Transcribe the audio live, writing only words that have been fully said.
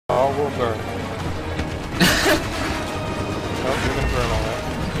burn. Oh, you're gonna burn all that.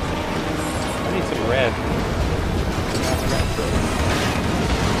 I need some red.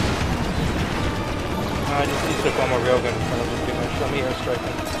 I just used up all my railgun in front of him too much. Let me airstrike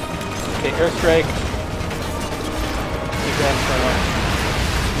him. Okay, airstrike. You got Inferno.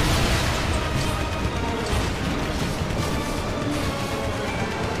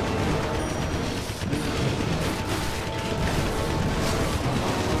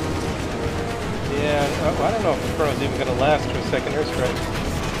 Yeah, I don't know if Inferno's even going to last for a second airstrike.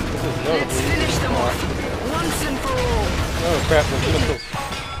 This is notably. Let's finish them off once and for all. Oh crap, there's missiles.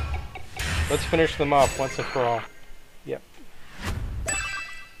 Let's finish them off once and for all. Yep.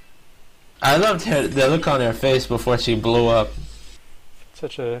 I loved the look on her face before she blew up.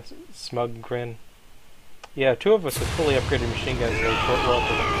 Such a smug grin. Yeah, two of us with fully upgraded machine guns really port well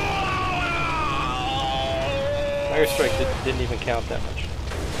for them. My airstrike didn't even count that much.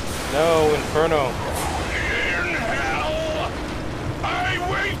 No, Inferno. In hell, I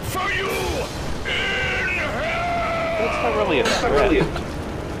wait for you. In hell. That's not really a threat.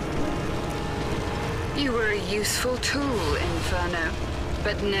 You were a useful tool, Inferno,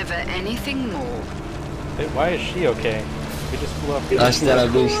 but never anything more. Hey, why is she okay? We just blew up. Poor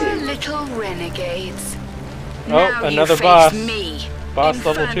little renegades. Oh, Now another you face boss. Me. Boss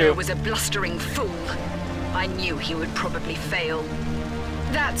Inferno level 2. was a blustering fool. I knew he would probably fail.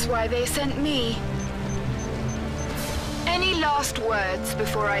 That's why they sent me. Any last words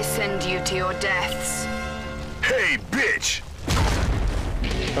before I send you to your deaths? Hey, bitch.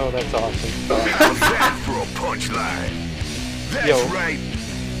 Oh, that's awesome. How's that for a punchline? That's Yo. right.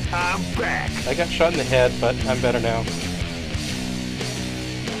 I'm back. I got shot in the head, but I'm better now.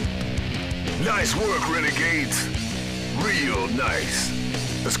 Nice work, renegades. Real nice.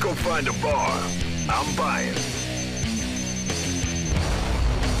 Let's go find a bar. I'm buying.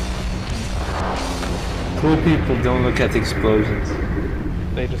 Cool people don't look at explosions.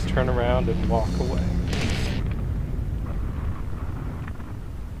 They just turn around and walk away.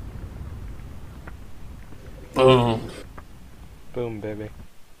 Boom. Boom, baby.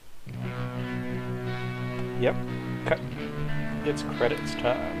 Yep. Cut. It's credits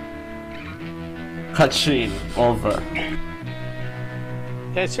time. Cutscene over.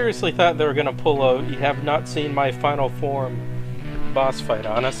 Yeah, I seriously thought they were gonna pull a "you have not seen my final form" boss fight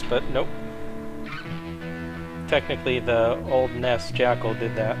on us, but nope. Technically, the old Ness Jackal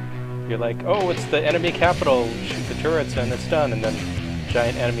did that. You're like, oh, it's the enemy capital, shoot the turrets and it's done, and then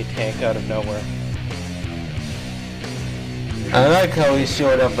giant enemy tank out of nowhere. I like how he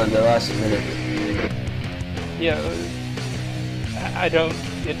showed up at the last minute. Yeah, I don't.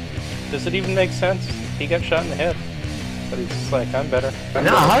 Does it even make sense? He got shot in the head, but he's just like, I'm better.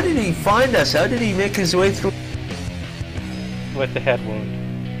 Now, how did he find us? How did he make his way through? With the head wound.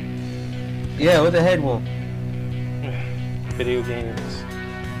 Yeah, with the head wound. Video games.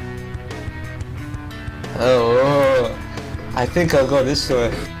 Oh, I think I'll go this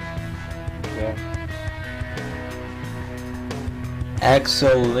way. Yeah.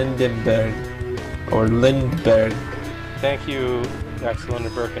 Axel Lindenberg. Or Lindberg. Thank you, Axel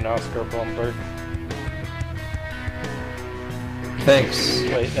Lindenberg and Oscar Blumberg. Thanks.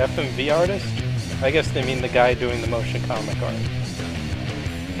 Wait, FMV artist? I guess they mean the guy doing the motion comic art.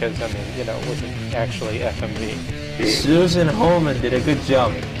 Because, I mean, you know, it wasn't actually FMV. Susan Holman did a good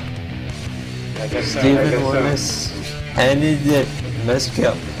job. I guess so. Stephen Willis, Annie Dick,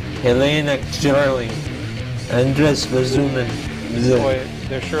 Meskel, Helena Charling, Andres Bazuman. Boy,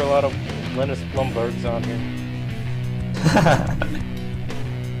 there's sure a lot of Linus Blumbergs on here.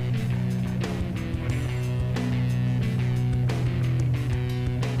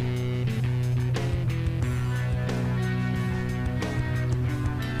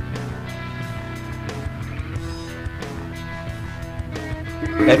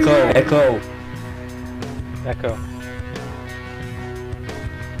 Echo, echo. Echo.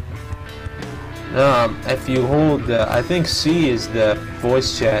 If you hold I think C is the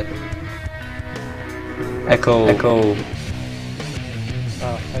voice chat. Echo, echo.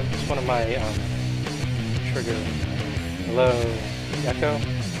 Oh, that's one of my trigger. Hello, Echo?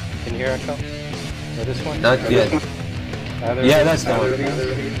 Can you hear Echo? Or this one? Not yet. Yeah, that's the one.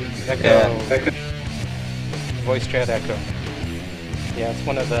 Echo. Yeah. Echo. Voice chat Echo. Yeah, it's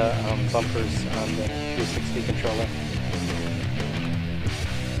one of the bumpers on the 360 controller.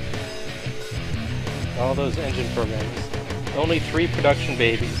 All those engine programs. Only 3 production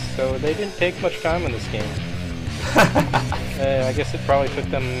babies, so they didn't take much time in this game. I guess it probably took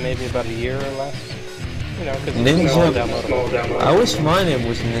them maybe about a year or less. You know, because it's small downloadable. I wish my name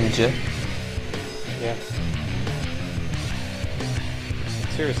was Ninja. Yeah.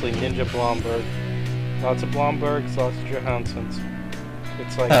 seriously, Ninja Blomberg. Lots of Blombergs, lots of Johanssons.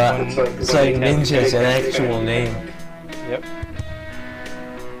 It's like it's like Ninja's an actual name. Yep.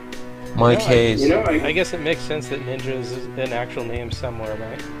 Mike Hayes. I guess it makes sense that Ninja is an actual name somewhere,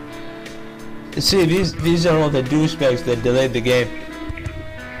 right? See, these are all the douchebags that delayed the game.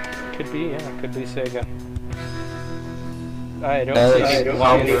 Could be, yeah. Could be Sega. I don't Alex see any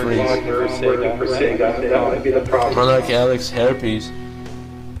Blomberg for Sega. That might be the problem. Or like Alex Herpes.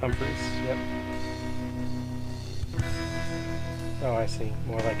 Humphreys, yep. Oh, I see.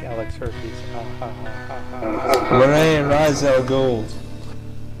 More like Alex Herpes. Ha ha ha ha ha. Moray Razel Gold.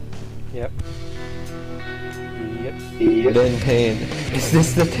 Yep. Then Payne. Is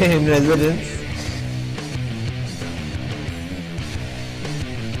this the Payne residence?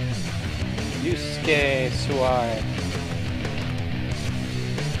 Yusuke Suai.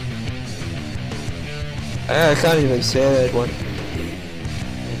 I can't even say that one.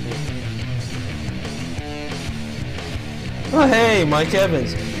 Oh hey, Mike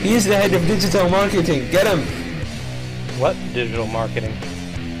Evans. He's the head of digital marketing. Get him! What digital marketing?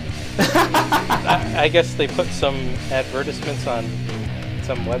 I guess they put some advertisements on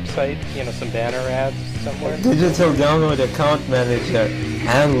some website, you know, some banner ads somewhere. Digital download account manager.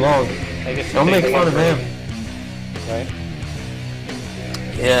 Han Long. I guess Don't make fun of him. Right?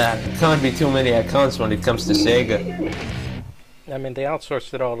 Yeah, can't be too many accounts when it comes to Sega. I mean, they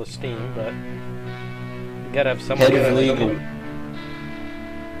outsourced it all to Steam, but you gotta have someone. Head of legal.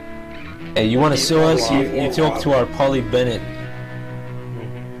 Hey, you wanna sue us? You talk to our Polly Bennett.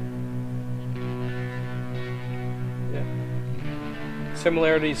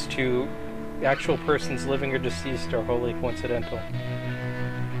 Similarities to actual persons living or deceased are wholly coincidental.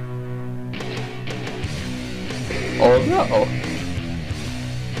 Oh no.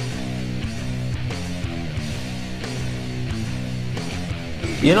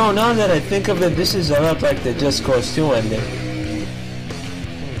 You know, now that I think of it, this is a lot like the Just Cause 2 ending.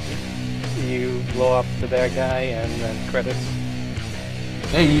 You blow up the bad guy and then credits.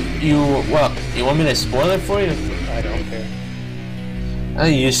 Hey, you want me to spoil it for you? I don't care.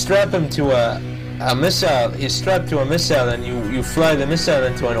 You strap him to a missile. He's strapped to a missile, and you fly the missile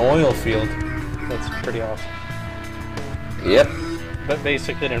into an oil field. That's pretty awesome. Yep. But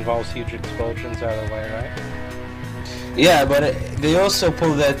basically, it involves huge explosions either way, right? Yeah, but they also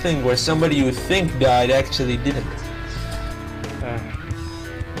pull that thing where somebody you think died actually didn't.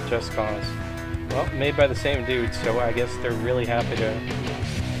 Just Cause. Well, made by the same dude, so I guess they're really happy to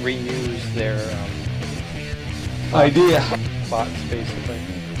reuse their idea. Plots, basically.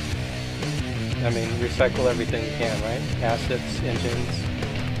 I mean, recycle everything you can, right? Assets, engines,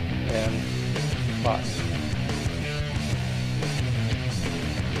 and plots.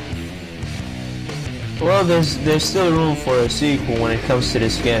 Well, there's still room for a sequel when it comes to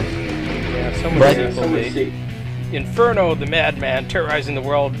this game. Yeah, so many sequels. Inferno, the madman terrorizing the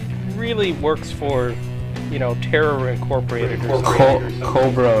world, really works for, you know, Terror Incorporated or something.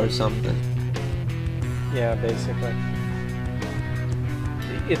 Cobra or something. Yeah, basically.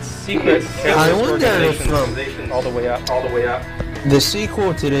 It's secret I wonder if all the way up. The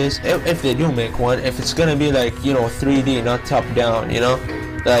sequel to this, if they do make one, if it's gonna be like, you know, 3D, not top down, you know,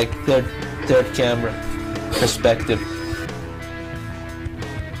 like third camera perspective.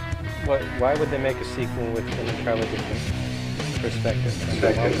 Why would they make a sequel with an entirely different perspective?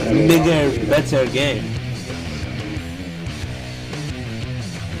 Bigger, better game.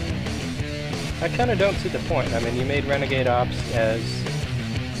 I kind of don't see the point. I mean, you made Renegade Ops as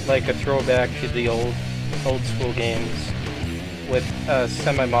like a throwback to the old school games with a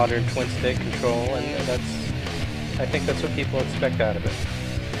semi-modern twin-stick control, and I think that's what people expect out of it.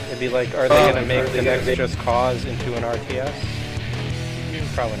 It'd be like, are they going to make the next Just Cause into an RTS?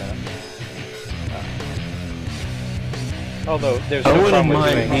 Probably not. Although there's no I wouldn't problem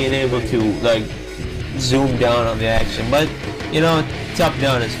with mind being able to like zoom down on the action, but you know, top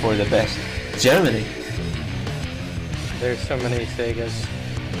down is for the best. Germany. There's so many Segas.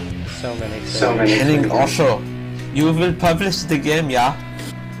 So many. Henning also, you will publish the game, yeah?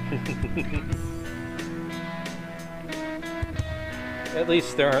 At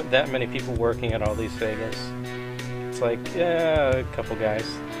least there aren't that many people working at all these Segas. It's like, yeah, a couple guys.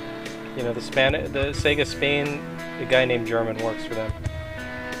 You know, the Sega Spain, a guy named German works for them.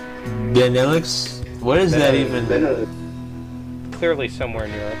 Benelux? Where is that even? Clearly somewhere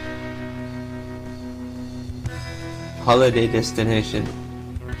in Europe. Holiday destination.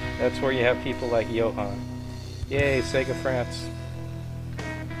 That's where you have people like Johan. Yay, Sega France.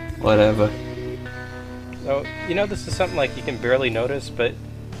 Whatever. Oh, you know, this is something like you can barely notice, but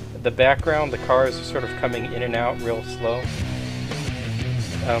the background, the cars are sort of coming in and out real slow.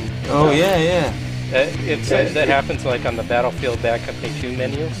 Oh yeah, yeah. That happens like on the Battlefield Bad Company 2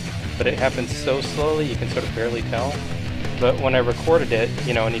 menu, but it happens so slowly you can sort of barely tell. But when I recorded it,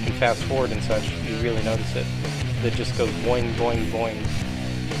 you know, and you can fast forward and such, you really notice it. It just goes boing, boing, boing.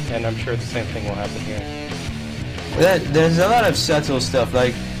 And I'm sure the same thing will happen here. There's a lot of subtle stuff,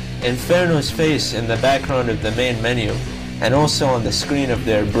 like Inferno's face in the background of the main menu, and also on the screen of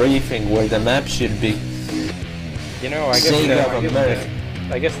their briefing where the map should be. You know, I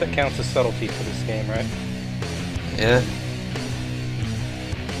guess that counts as subtlety for this game, right? Yeah.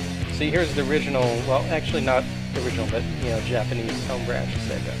 See, here's the original, well, actually not original, but, you know, Japanese home branch of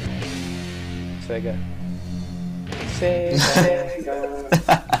Sega.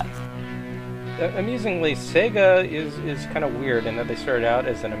 Amusingly, Sega is kind of weird in that they started out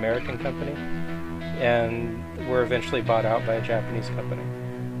as an American company and were eventually bought out by a Japanese company.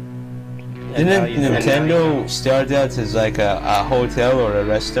 Didn't Nintendo start out as like a hotel or a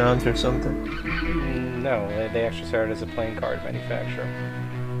restaurant or something? No, they actually started as a playing card manufacturer.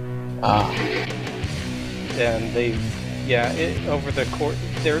 Ah. And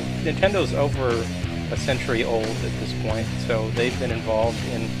Nintendo's over a century old at this point, so they've been involved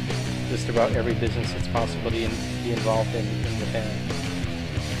in just about every business it's possible to be involved in Japan,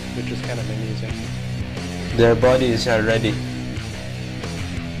 which is kind of amusing. Their bodies are ready.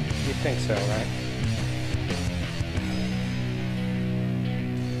 You'd think so, right?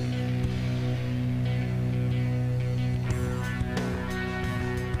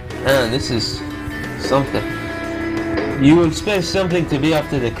 Man, this is something. You expect something to be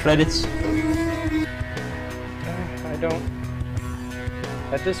after the credits? I don't.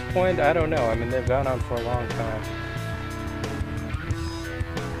 At this point, I don't know. I mean, they've gone on for a long time.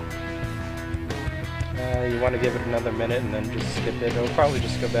 You want to give it another minute and then just skip it? It'll probably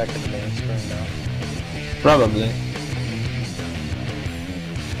just go back to the main screen now. Probably.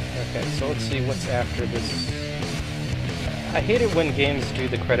 Okay, so let's see what's after this. I hate it when games do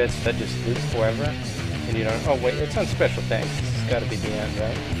the credits that just loop forever, and you don't. Oh wait, it's on special thanks. This has got to be the end,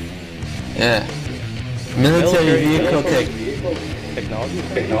 right? Yeah. Military vehicle technology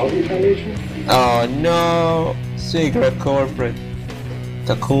foundation. Oh no, Sega corporate.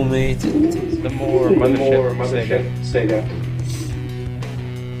 Takumi. The more mothership Sega.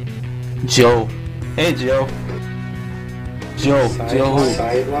 Joe. Hey Joe. Joe.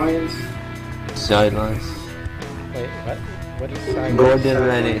 Sidelines. Sidelines. Wait, what? What is sidelines? Gordon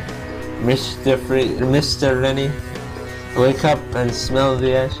Rennie. Mr. Rennie. Wake up and smell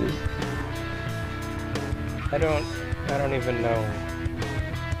the ashes. I don't even know.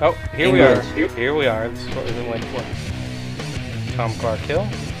 Oh, here we are. Here we are. This is what we've been waiting for. Tom Clark Hill.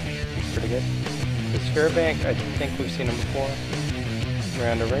 Pretty good. Chris Fairbank, I think we've seen him before.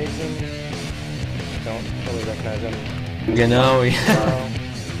 Miranda Raisin. Don't totally recognize him. Genau.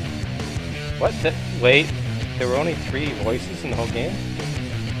 What? Wait, there were only 3 voices in the whole game?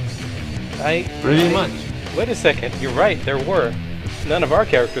 Pretty much. Wait a second, you're right, there were. None of our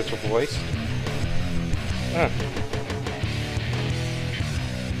characters were voiced. Huh.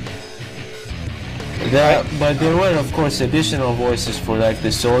 But there were, of course, additional voices for like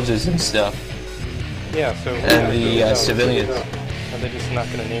the soldiers and stuff. Yeah, so... And the civilians. Are they just not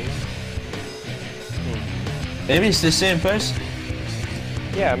gonna name them? Maybe it's the same person?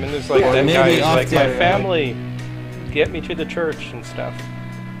 Yeah, I mean, there's like that guy who's like, my family, get me to the church and stuff.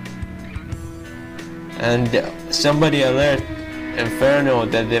 And somebody alert Inferno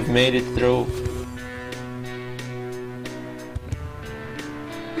that they've made it through.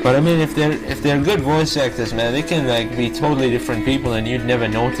 But I mean, if they're good voice actors, man, they can like be totally different people and you'd never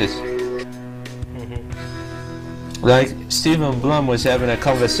notice. Like Stephen Blum was having a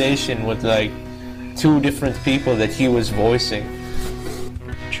conversation with like 2 different people that he was voicing.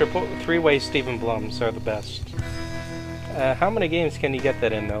 3-way Stephen Blums are the best. How many games can you get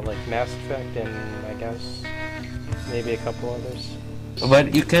that in though? Like Mass Effect and I guess maybe a couple others.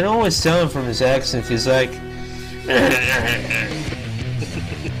 But you can always tell him from his accent. He's like.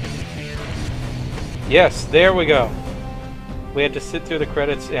 Yes, there we go. We had to sit through the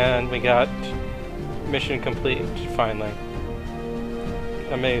credits and we got mission complete finally.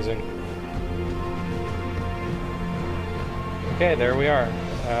 Amazing. Okay, there we are.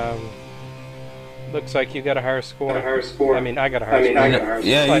 Looks like you got a higher score. I mean, I got a higher score.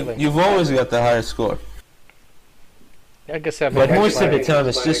 Yeah, you've always got the higher score. I guess that. But most of the time,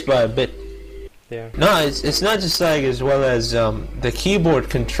 it's just by a bit. Yeah. No, it's not just like as well as the keyboard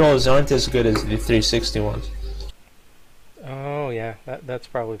controls aren't as good as the 360 ones. Oh yeah, that's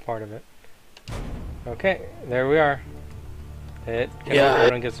probably part of it. Okay, there we are.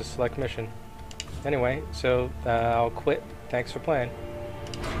 Everyone gets a select mission. Anyway, so I'll quit. Thanks for playing.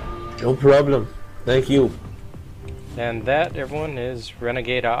 No problem. Thank you. And that, everyone, is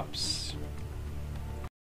Renegade Ops.